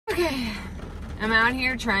Okay, I'm out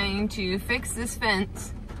here trying to fix this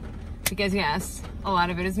fence because yes, a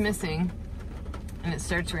lot of it is missing and it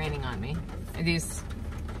starts raining on me. These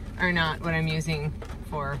are not what I'm using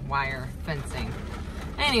for wire fencing.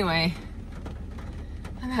 Anyway,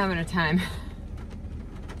 I'm having a time.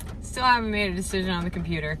 Still haven't made a decision on the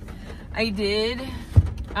computer. I did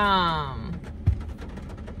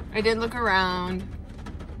look around,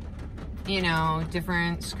 you know,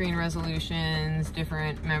 different screen resolutions,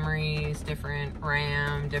 different memories, different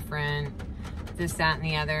RAM, different this, that, and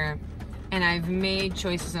the other. And I've made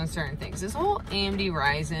choices on certain things. This whole AMD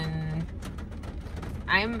Ryzen,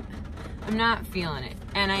 I'm not feeling it.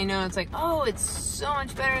 And I know it's like, oh, it's so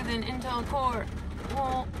much better than Intel Core.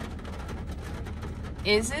 Well,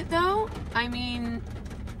 is it though? I mean,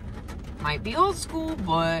 might be old school,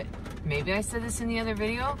 but maybe I said this in the other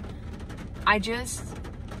video. I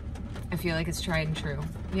feel like it's tried and true,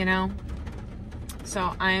 you know?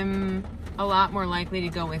 So I'm a lot more likely to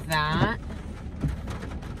go with that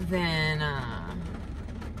than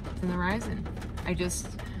the Ryzen. I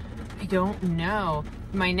don't know.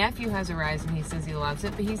 My nephew has a Ryzen, he says he loves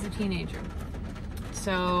it, but he's a teenager.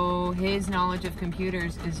 So his knowledge of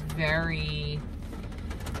computers is very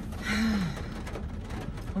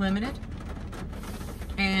limited.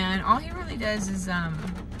 And all he really does is,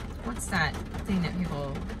 what's that thing that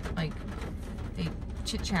people, like, they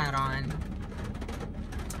chit-chat on?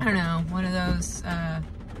 I don't know, one of those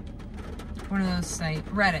sites,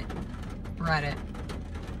 Reddit.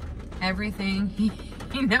 Everything, he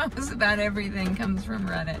knows about everything comes from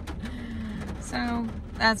Reddit. So,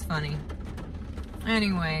 that's funny.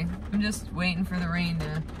 Anyway, I'm just waiting for the rain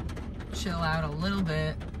to chill out a little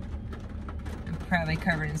bit. I'm probably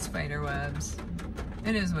covered in spider webs.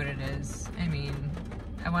 It is what it is. I mean,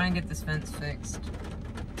 I want to get this fence fixed.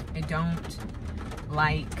 I don't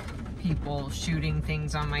like people shooting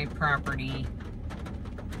things on my property.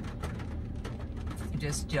 I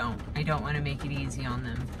just don't. I don't want to make it easy on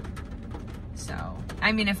them. So,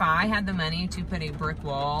 I mean, if I had the money to put a brick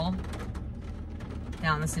wall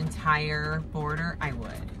down this entire border, I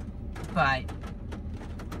would. But,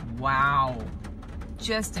 wow.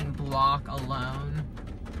 Just in block alone,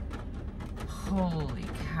 holy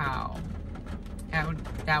cow.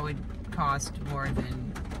 That would cost more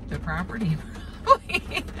than the property.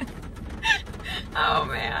 Oh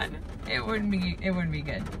man, it wouldn't be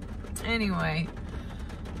good. Anyway,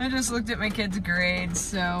 I just looked at my kids' grades,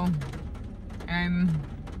 so I'm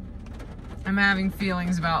having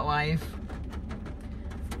feelings about life.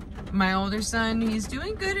 My older son, he's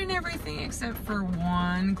doing good in everything except for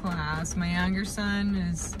one class. My younger son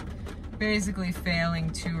is basically failing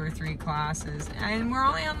 2 or 3 classes, and we're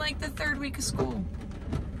only on like the 3rd week of school.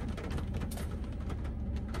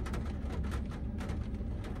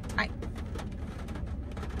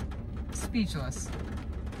 Speechless.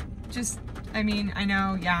 Just, I mean, I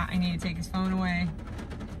know, yeah, I need to take his phone away.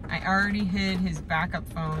 I already hid his backup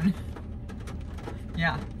phone.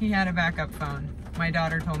 Yeah, he had a backup phone. My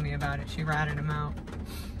daughter told me about it. She ratted him out.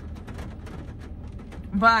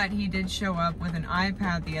 But he did show up with an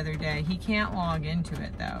iPad the other day. He can't log into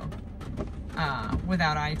it though,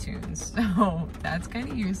 without iTunes. So that's kind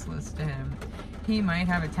of useless to him. He might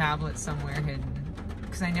have a tablet somewhere hidden,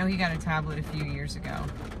 because I know he got a tablet a few years ago.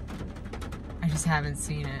 I just haven't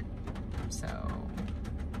seen it. So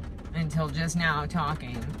until just now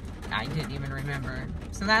talking, I didn't even remember.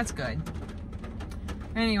 So that's good.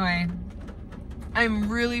 Anyway, I'm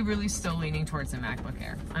really still leaning towards the MacBook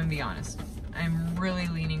Air. I'm gonna be honest. I'm really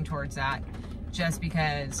leaning towards that just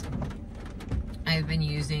because I've been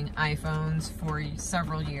using iPhones for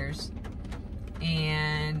several years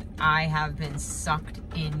and I have been sucked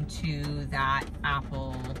into that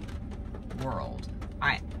Apple world.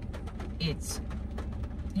 It's,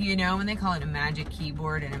 you know, when they call it a magic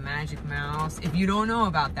keyboard and a magic mouse, if you don't know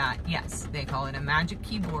about that, yes, they call it a magic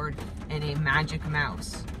keyboard and a magic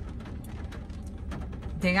mouse.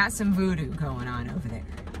 They got some voodoo going on over there.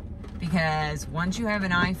 Because once you have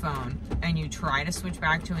an iPhone and you try to switch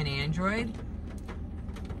back to an Android,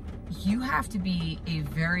 you have to be a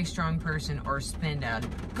very strong person or spend a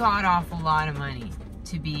god-awful lot of money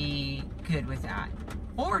to be good with that.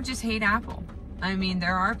 Or just hate Apple. I mean,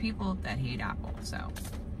 there are people that hate Apple, so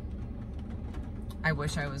I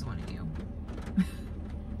wish I was one of you.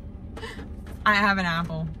 I have an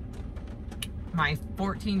Apple. My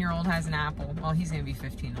 14-year-old has an Apple. Well, he's gonna be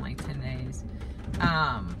 15 in like 10 days.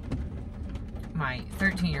 My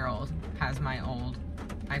 13-year-old has my old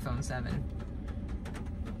iPhone 7.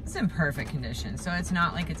 It's in perfect condition, so it's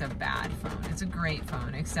not like it's a bad phone. It's a great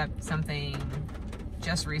phone, except something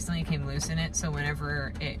just recently came loose in it, so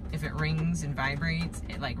whenever if it rings and vibrates,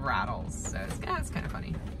 it like rattles. So it's kind of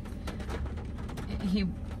funny. He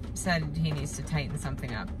said he needs to tighten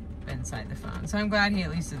something up inside the phone. So I'm glad he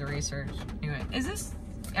at least did the research. Anyway, is this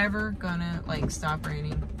ever gonna like stop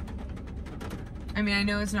raining? I mean, I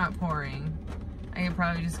know it's not pouring. I could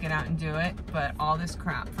probably just get out and do it, but all this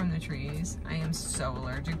crap from the trees, I am so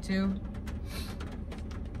allergic to.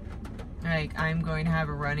 Like, I'm going to have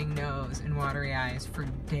a running nose and watery eyes for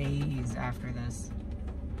days after this.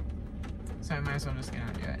 So I might as well just get out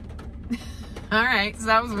and do it. All right, so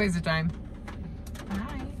that was a waste of time.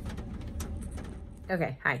 Bye.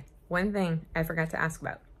 Okay, hi. One thing I forgot to ask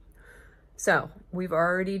about. So, we've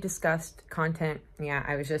already discussed content. Yeah,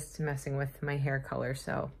 I was just messing with my hair color,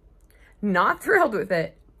 so not thrilled with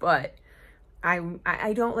it, but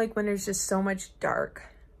I don't like when there's just so much dark,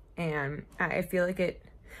 and I feel like it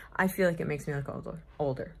makes me look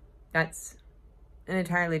older. That's an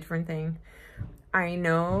entirely different thing. I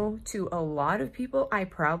know to a lot of people, I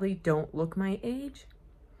probably don't look my age,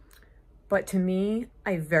 but to me,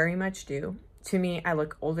 I very much do. To me, I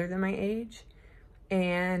look older than my age,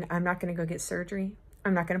 and I'm not gonna go get surgery.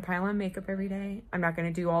 I'm not gonna pile on makeup every day. I'm not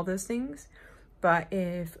gonna do all those things. But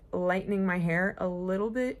if lightening my hair a little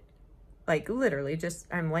bit, like literally just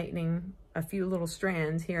I'm lightening a few little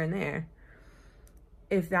strands here and there,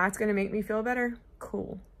 if that's gonna make me feel better,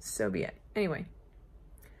 cool, so be it. Anyway,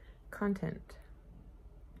 content.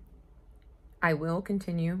 I will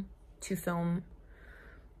continue to film.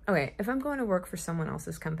 Okay, if I'm going to work for someone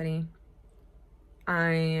else's company,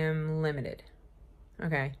 I am limited,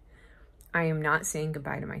 okay? I am not saying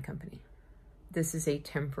goodbye to my company. This is a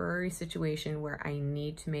temporary situation where I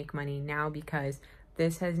need to make money now because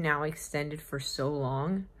this has now extended for so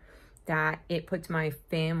long that it puts my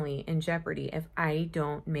family in jeopardy if I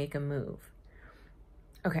don't make a move.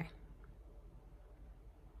 Okay.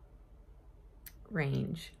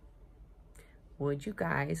 Range. Would you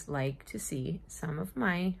guys like to see some of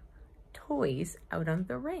my toys out on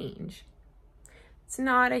the range? It's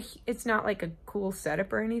not like a cool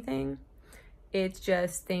setup or anything. It's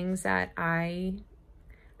just things that I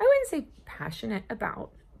wouldn't say passionate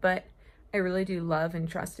about, but I really do love and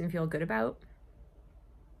trust and feel good about.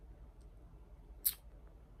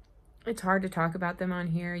 It's hard to talk about them on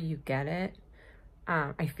here. You get it.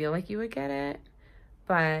 I feel like you would get it,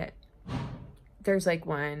 but there's like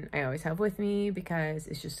one I always have with me because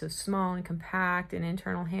it's just so small and compact and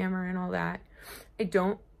internal hammer and all that. I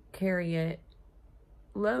don't carry it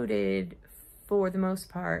loaded for the most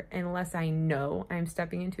part, unless I know I'm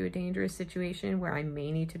stepping into a dangerous situation where I may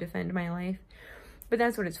need to defend my life. But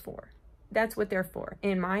that's what it's for. That's what they're for.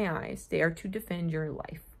 In my eyes, they are to defend your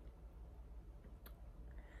life.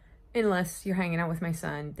 Unless you're hanging out with my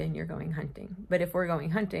son, then you're going hunting. But if we're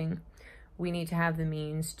going hunting, we need to have the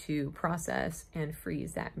means to process and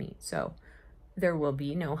freeze that meat. So there will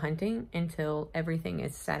be no hunting until everything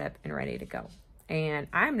is set up and ready to go. And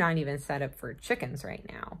I'm not even set up for chickens right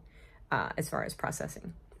now. As far as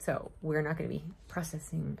processing. So we're not going to be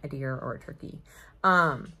processing a deer or a turkey.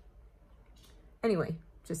 Anyway,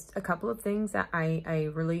 just a couple of things that I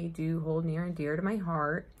really do hold near and dear to my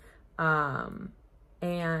heart.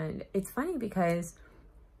 And it's funny because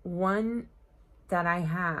one that I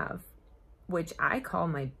have, which I call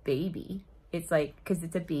my baby, it's like, because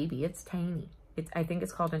it's a baby, it's tiny. I think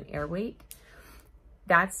it's called an Airweight.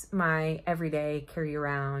 That's my everyday carry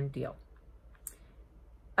around deal.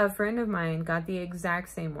 A friend of mine got the exact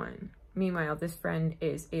same one. Meanwhile, this friend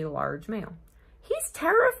is a large male. He's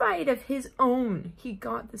terrified of his own. He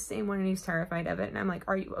got the same one and he's terrified of it. And I'm like,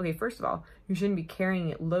 okay, first of all, you shouldn't be carrying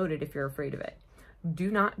it loaded if you're afraid of it. Do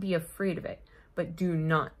not be afraid of it, but do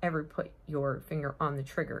not ever put your finger on the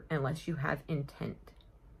trigger unless you have intent,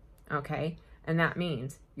 okay? And that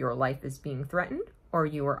means your life is being threatened or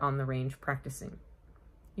you are on the range practicing.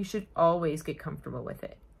 You should always get comfortable with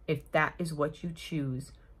it. If that is what you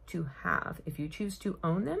choose to have, if you choose to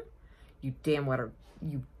own them, you damn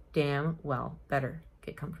well better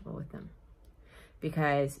get comfortable with them,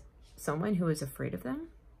 because someone who is afraid of them,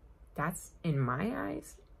 that's, in my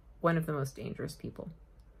eyes, one of the most dangerous people.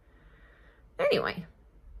 Anyway,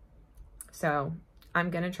 so I'm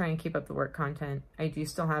gonna try and keep up the work content. I do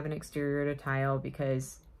still have an exterior to tile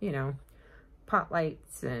because, you know, pot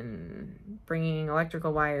lights and bringing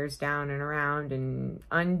electrical wires down and around and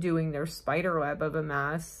undoing their spider web of a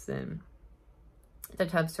mess. And the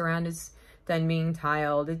tub surround is done being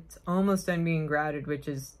tiled. It's almost done being grouted, which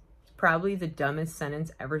is probably the dumbest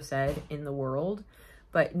sentence ever said in the world,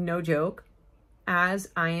 but no joke. As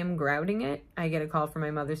I am grouting it, I get a call from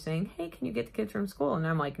my mother saying, hey, can you get the kids from school? And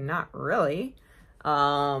I'm like, not really.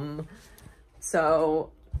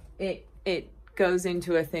 So it goes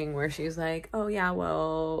into a thing where she's like, oh yeah,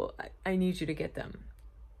 well, I need you to get them.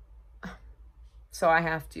 So I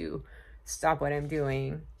have to stop what I'm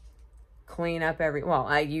doing, clean up well,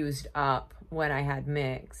 I used up what I had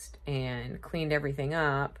mixed and cleaned everything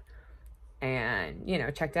up and, you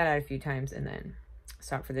know, checked that out a few times and then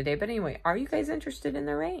stop for the day. But anyway, are you guys interested in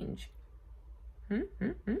the range? Do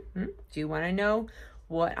you want to know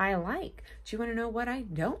what I like? Do you want to know what I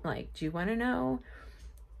don't like? Do you want to know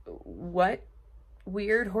what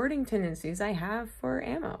weird hoarding tendencies I have for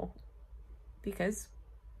ammo? Because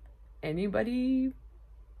anybody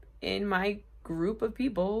in my group of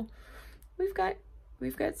people, we've got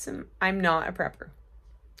some. I'm not a prepper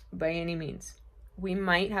by any means. We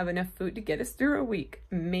might have enough food to get us through a week,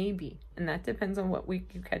 maybe, and that depends on what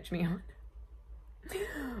week you catch me on.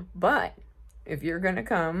 But if you're gonna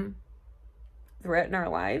come threaten our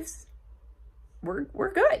lives, we're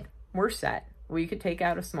good. We're set. We could take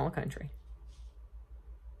out a small country.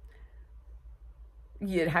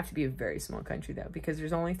 You'd have to be a very small country though, because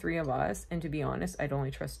there's only 3 of us, and to be honest, I'd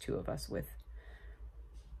only trust 2 of us with,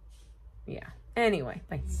 yeah. Anyway,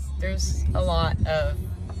 there's a lot of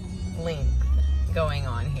length going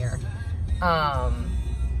on here. I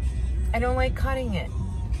don't like cutting it.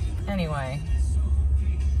 Anyway,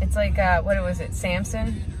 it's like, what was it,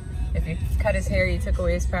 Samson? If you cut his hair, you took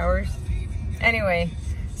away his powers. Anyway,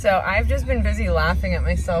 so I've just been busy laughing at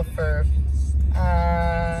myself for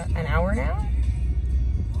an hour now.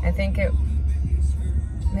 I think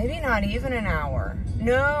maybe not even an hour.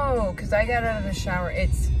 No, because I got out of the shower.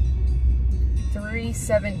 It's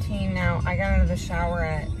 3:17 now. I got out of the shower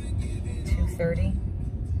at 2:30,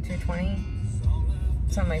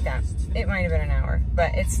 2:20, something like that. It might have been an hour,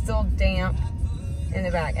 but it's still damp in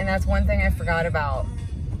the back. And that's one thing I forgot about,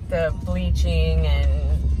 the bleaching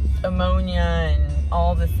and ammonia and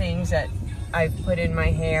all the things that I've put in my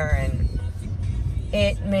hair, and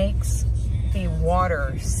it makes the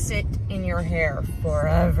water sit in your hair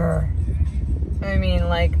forever. I mean,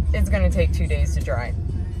 like, it's gonna take 2 days to dry.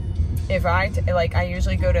 If I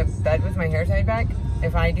usually go to bed with my hair tied back.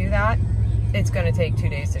 If I do that, it's gonna take 2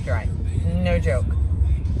 days to dry. No joke.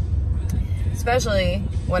 Especially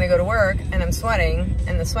when I go to work and I'm sweating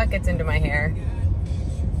and the sweat gets into my hair.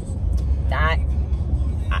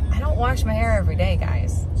 I don't wash my hair every day,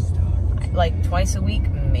 guys. Like twice a week,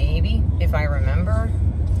 maybe, if I remember.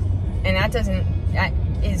 And that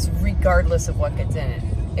is regardless of what gets in it.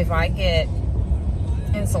 If I get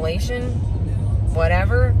insulation,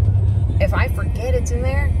 whatever, if I forget it's in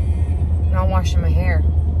there, I'm not washing my hair.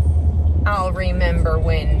 I'll remember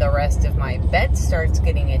when the rest of my bed starts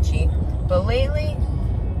getting itchy. But lately,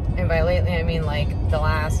 and by lately I mean like the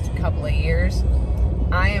last couple of years,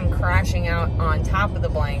 I am crashing out on top of the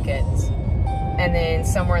blankets, and then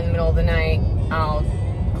somewhere in the middle of the night, I'll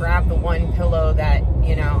grab the one pillow that,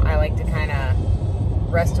 you know, I like to kind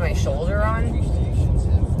of rest my shoulder on,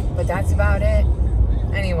 but that's about it.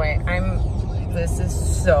 Anyway, this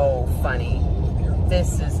is so funny.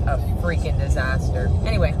 This is a freaking disaster.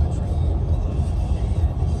 Anyway,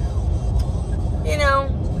 you know,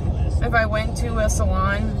 if I went to a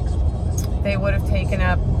salon, they would have taken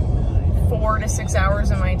up 4 to 6 hours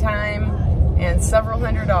of my time and several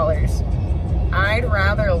 $100s. I'd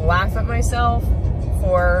rather laugh at myself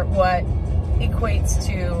for what equates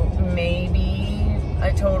to maybe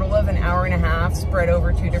a total of an hour and a half spread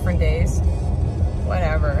over 2 different days.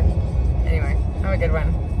 Whatever. Anyway, have a good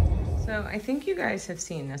one. So I think you guys have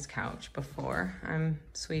seen this couch before. I'm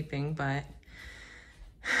sweeping, but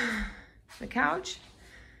the couch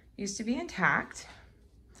used to be intact.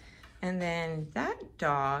 And then that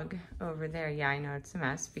dog over there, yeah, I know it's a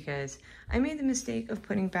mess because I made the mistake of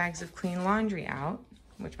putting bags of clean laundry out,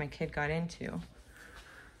 which my kid got into.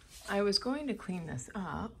 I was going to clean this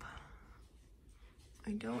up.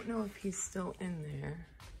 I don't know if he's still in there.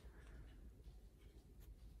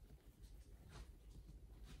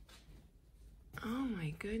 Oh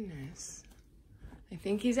my goodness. I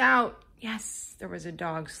think he's out. Yes, there was a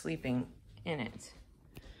dog sleeping in it.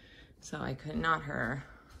 So I could not her.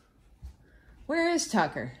 Where is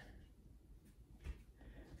Tucker?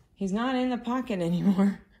 He's not in the pocket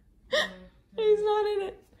anymore. He's not in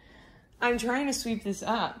it. I'm trying to sweep this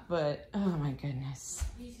up, but oh my goodness.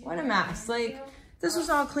 What a mess. Like, this was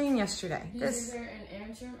all clean yesterday. Is there an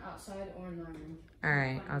errands room outside or in my room? All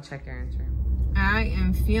right, I'll check errands room. I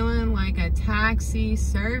am feeling like a taxi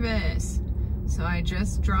service. So I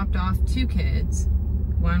just dropped off 2 kids.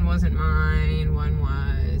 One wasn't mine, one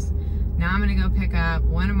was. Now I'm gonna go pick up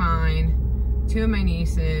one of mine, 2 of my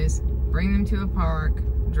nieces, bring them to a park,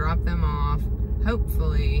 drop them off.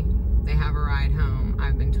 Hopefully they have a ride home.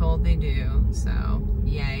 I've been told they do, so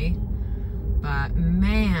yay. But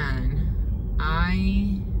man,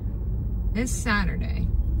 it's Saturday,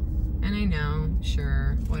 and I know,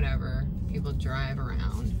 sure, whatever, people drive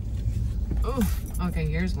around. Oof, okay,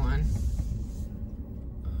 here's one.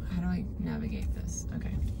 How do I navigate this?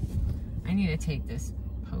 Okay, I need to take this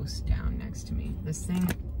post down next to me. This thing,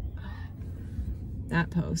 that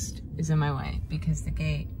post is in my way because the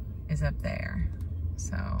gate is up there.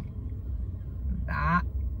 So that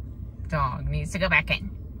dog needs to go back in.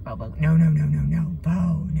 Bo, Bo, no, no, no, no, no,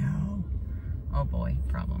 Bo, no. Oh boy,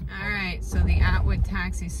 problem. All right, so the Atwood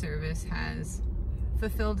taxi service has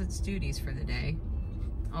fulfilled its duties for the day.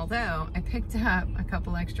 Although I picked up a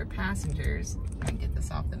couple extra passengers. I can get this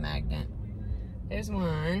off the magnet. There's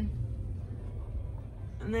one.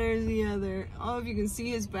 And there's the other. Oh, if you can see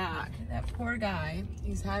his back. That poor guy,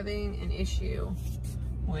 he's having an issue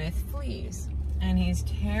with fleas. And he's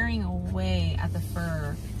tearing away at the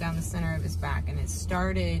fur down the center of his back. And it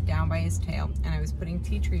started down by his tail. And I was putting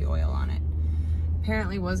tea tree oil on it.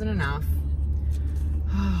 Apparently wasn't enough.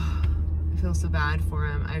 I feel so bad for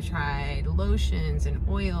him. I've tried lotions and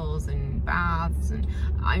oils and baths. And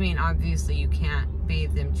I mean, obviously you can't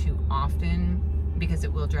bathe them too often because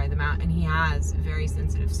it will dry them out, and he has very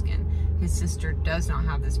sensitive skin. His sister does not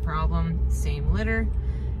have this problem, same litter,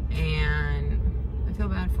 and I feel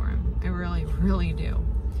bad for him. I really, really do.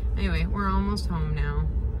 Anyway, we're almost home now.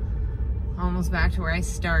 Almost back to where I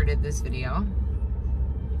started this video.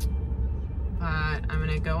 But I'm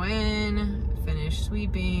gonna go in, finish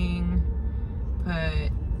sweeping,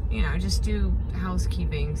 put, you know, just do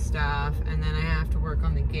housekeeping stuff, and then I have to work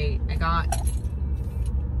on the gate. I got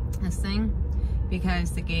this thing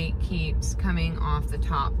because the gate keeps coming off the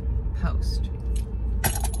top post.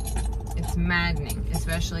 It's maddening,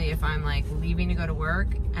 especially if I'm like leaving to go to work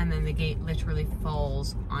and then the gate literally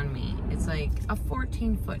falls on me. It's like a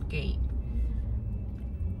 14-foot gate.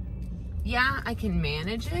 Yeah, I can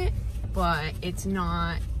manage it, but it's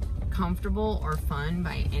not comfortable or fun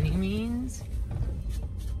by any means.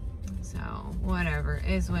 So whatever,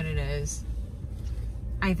 is what it is.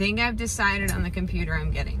 I think I've decided on the computer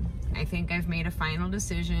I'm getting. I think I've made a final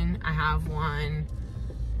decision. I have one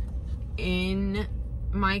in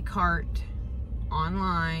my cart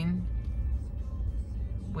online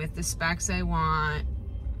with the specs I want.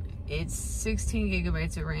 It's 16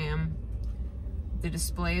 gigabytes of RAM. The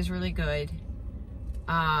display is really good.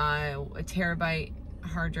 A terabyte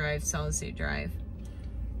hard drive, solid state drive.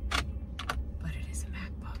 But it is a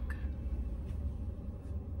MacBook.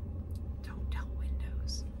 Don't tell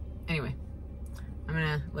Windows. Anyway, I'm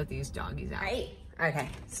gonna let these doggies out. Right. Okay,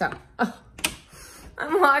 so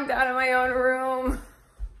I'm locked out of my own room.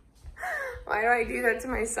 Why do I do that to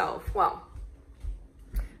myself? Well,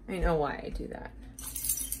 I know why I do that.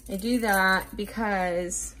 I do that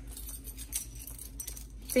because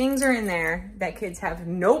things are in there that kids have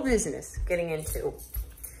no business getting into.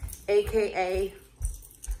 AKA,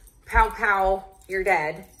 pow pow, you're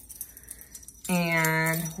dead.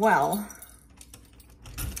 And, well,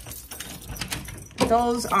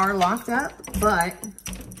 those are locked up, but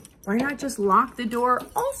why not just lock the door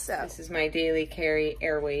also? This is my daily carry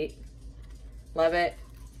Airweight. Love it.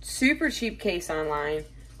 Super cheap case online.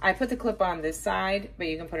 I put the clip on this side, but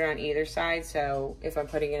you can put it on either side. So if I'm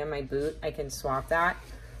putting it in my boot, I can swap that.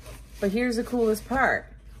 But here's the coolest part.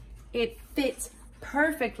 It fits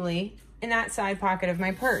perfectly in that side pocket of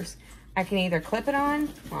my purse. I can either clip it on.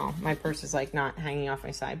 Well, my purse is like not hanging off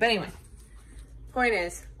my side. But anyway, point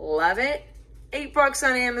is, love it. $8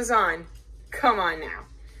 on Amazon. Come on now.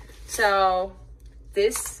 So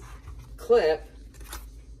this clip,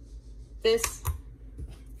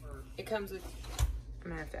 it comes with, I'm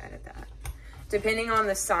gonna have to edit that. Depending on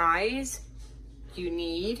the size you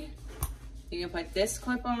can put this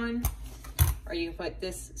clip on, or you can put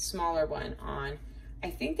this smaller one on. I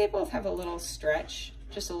think they both have a little stretch,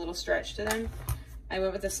 just a little stretch to them. I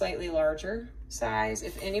went with a slightly larger size.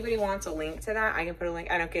 If anybody wants a link to that, I can put a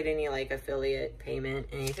link. I don't get any like affiliate payment,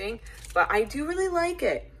 anything, but I do really like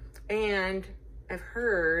it. And I've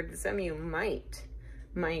heard some of you might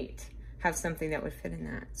have something that would fit in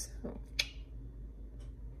that. So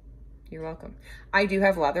you're welcome. I do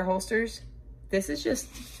have leather holsters. This is just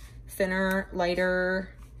thinner, lighter,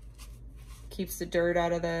 keeps the dirt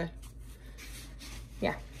out of the,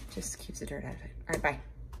 yeah, just keeps the dirt out of it. All right, bye.